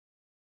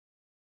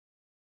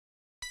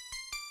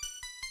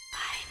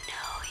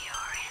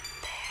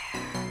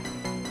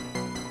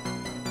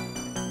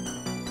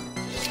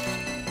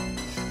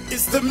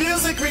It's the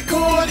music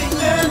recording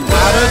network.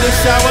 Out of the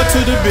shower to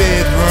the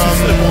bedroom,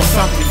 slip on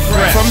something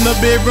fresh. from the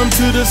bedroom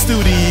to the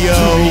studio,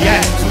 To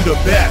react to the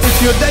best.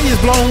 If your day is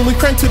blown, we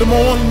crank to the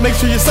morning. Make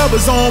sure your sub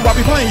is on while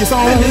we playing your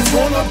song. And it's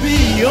gonna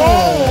be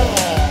on.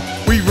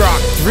 We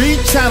rock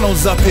 3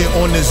 channels up here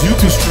on this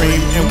YouTube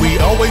stream, and we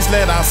always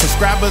let our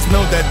subscribers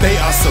know that they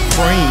are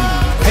supreme.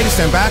 Haters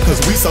stand by cause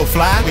we so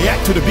fly.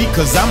 React to the beat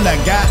cause I'm that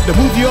guy to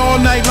move you all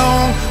night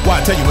long. Why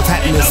I tell you what's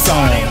happening in this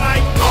song.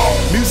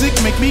 Music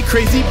make me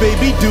crazy,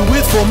 baby, do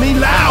it for me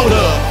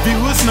louder.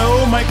 Viewers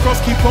know my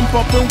cross keep on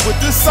bumping with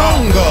this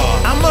song.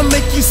 I'ma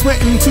make you sweat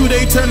until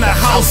they turn the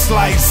house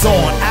lights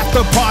on.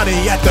 After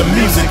party at the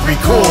Music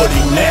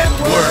Recording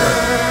Network.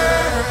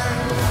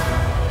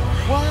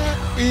 What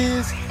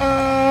is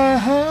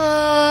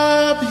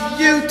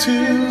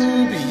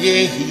YouTube?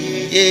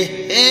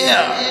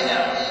 Yeah.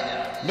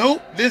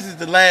 Nope, this is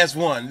the last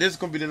one. This is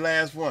gonna be the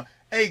last one.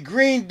 Hey,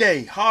 Green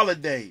Day,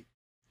 Holiday.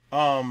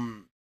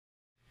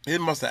 It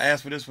must have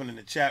asked for this one in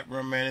the chat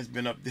room, man. It's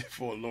been up there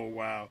for a little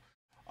while.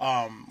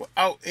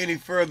 Without any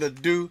further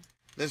ado,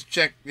 let's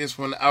check this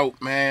one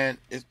out, man.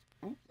 It's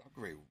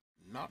great.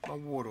 Knock my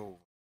water over.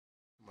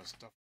 Too much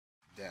stuff.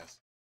 That's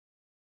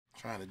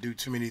trying to do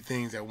too many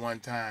things at one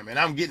time, and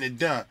I'm getting it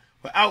done.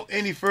 Without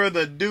any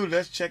further ado,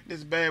 let's check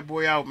this bad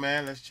boy out,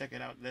 man. Let's check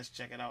it out. Let's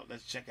check it out.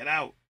 Let's check it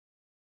out.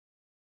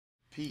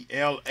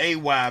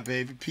 P-L-A-Y,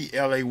 baby.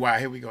 P-L-A-Y.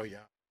 Here we go,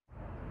 y'all.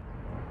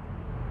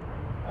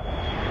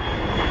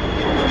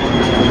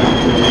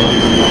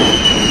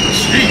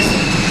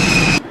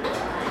 Jesus.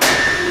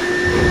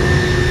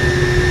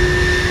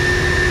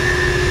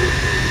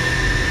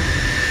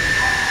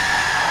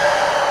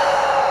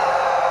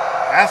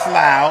 That's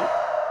loud.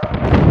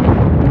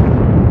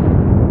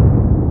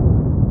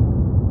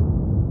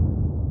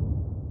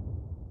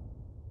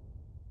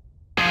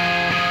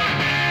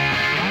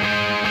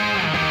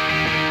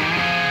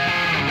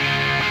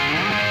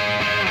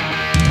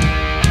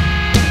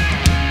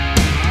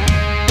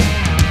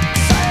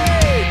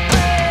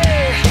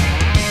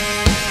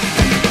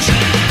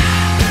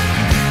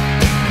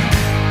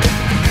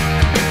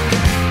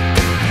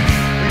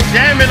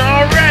 Jamming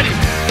already.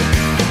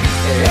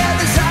 Hear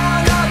the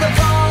sound of the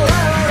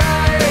falling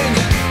rain,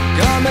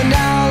 coming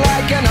down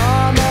like an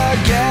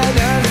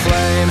Armageddon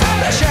flame.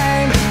 The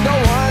shame, the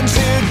ones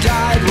who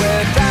died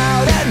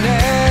without a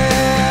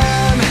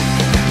name.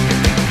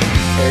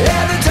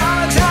 Hear the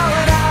dogs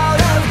howling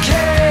out of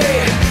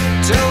key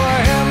to a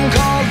hymn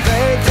called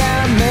Faith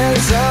and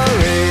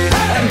Misery,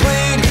 and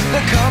bleed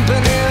the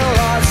company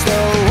lost the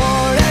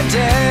war and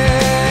dead.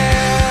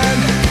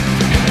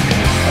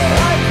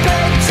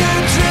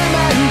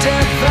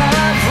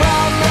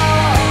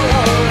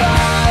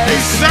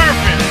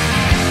 Surfing.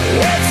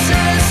 This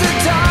is the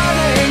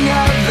dawning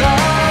of the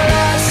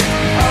rest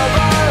of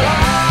our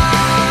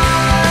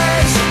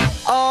lives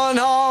on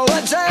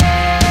holiday.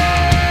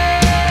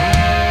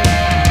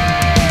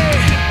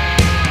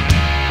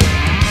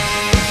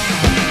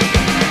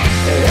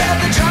 Hear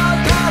the drum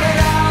pounding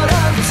out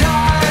of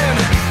time.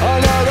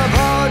 Another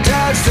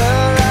protester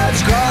has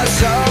crossed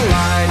the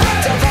line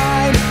to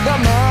find the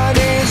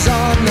money's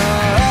on the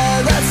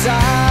other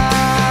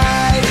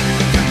side.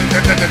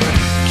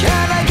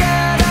 Can I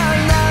get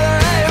another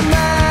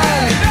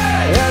amen?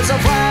 There's a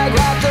flag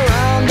wrapped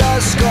around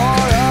a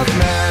score of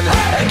men,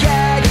 a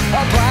gag,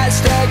 a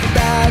plastic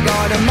bag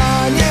on a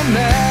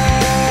monument.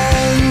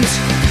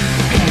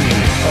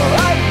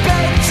 I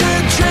beg to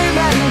dream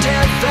and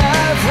differ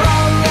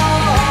from the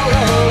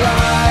hollow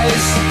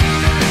eyes.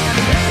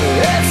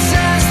 This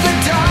is the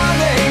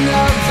dawning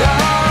of the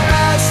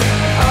rest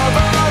of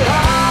our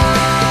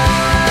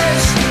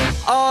lives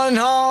on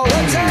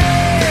holiday.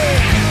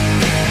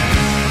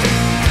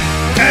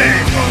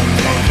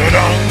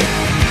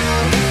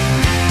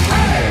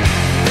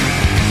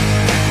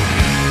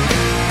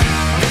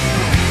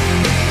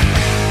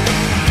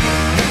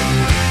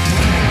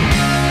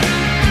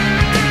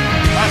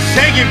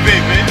 Shake it,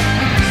 baby.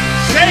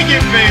 Shake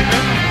it, baby.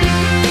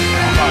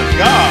 Oh my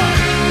God.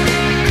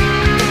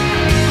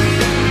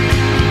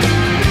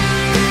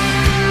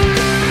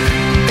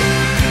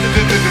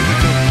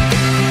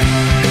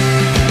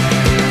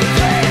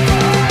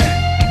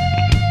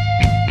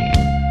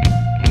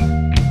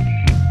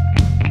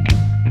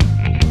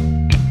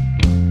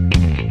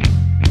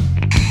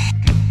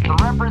 The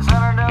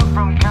representative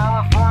from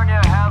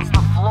California has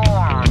the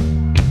floor.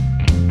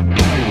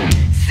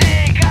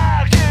 Seek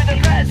out to the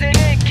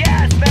president,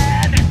 gas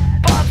man.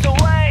 Pumped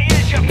away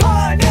is your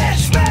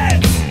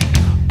punishment.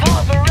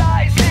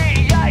 Pulverize the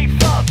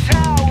Eiffel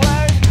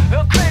Towers. Who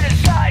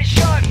criticize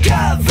your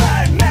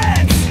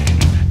government.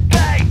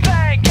 Bang,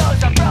 bang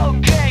goes a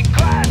broken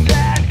glass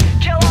and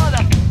kill all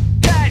the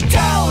that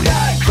don't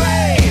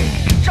agree.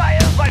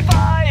 Trials by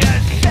fire,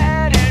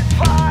 set it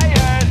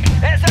fire.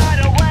 Is that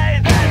a way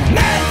that's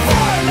meant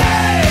for me?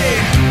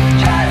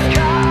 Just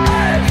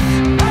cause.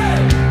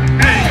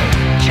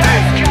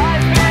 Just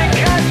cause,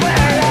 because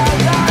we're all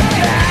locked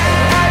in.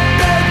 I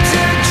beg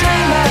to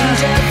dream and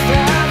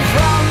differ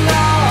from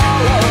the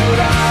hollowed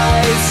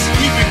eyes.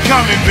 Keep it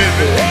coming,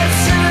 baby. This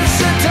is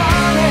the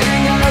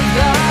dawning of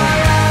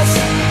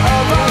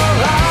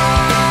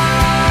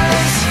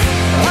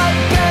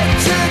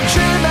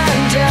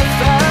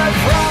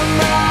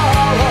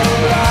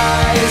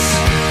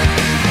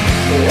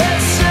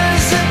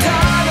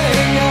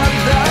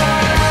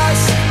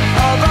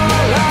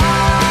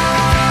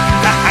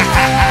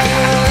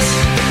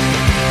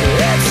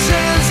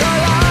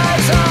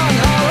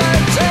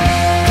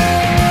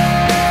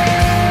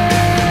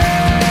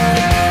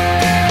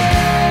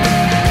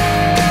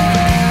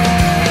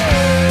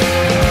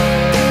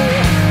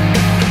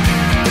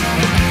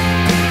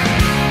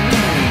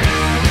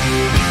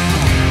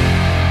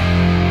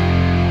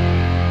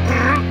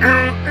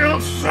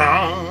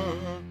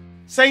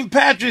St.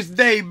 Patrick's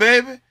Day,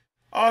 baby.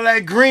 All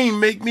that green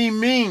make me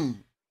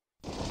mean.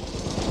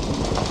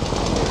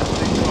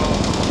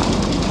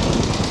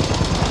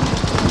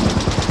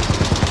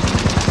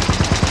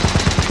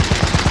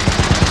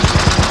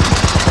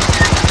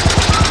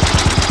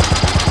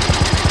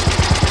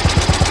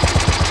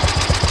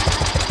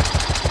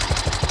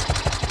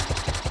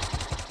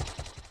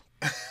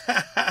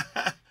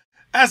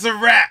 That's a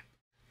wrap.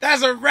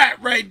 That's a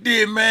wrap right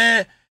there,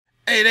 man.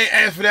 Hey, they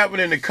asked for that one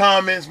in the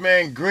comments,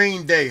 man.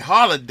 Green Day,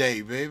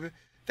 holiday, baby.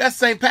 That's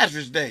St.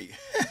 Patrick's Day.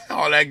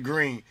 All that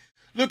green.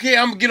 Look here,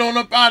 I'm going to get on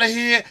up out of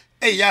here.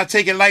 Hey, y'all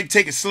take it light,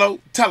 take it slow.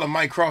 Tell them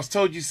Mike Cross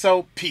told you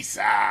so. Peace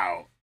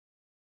out.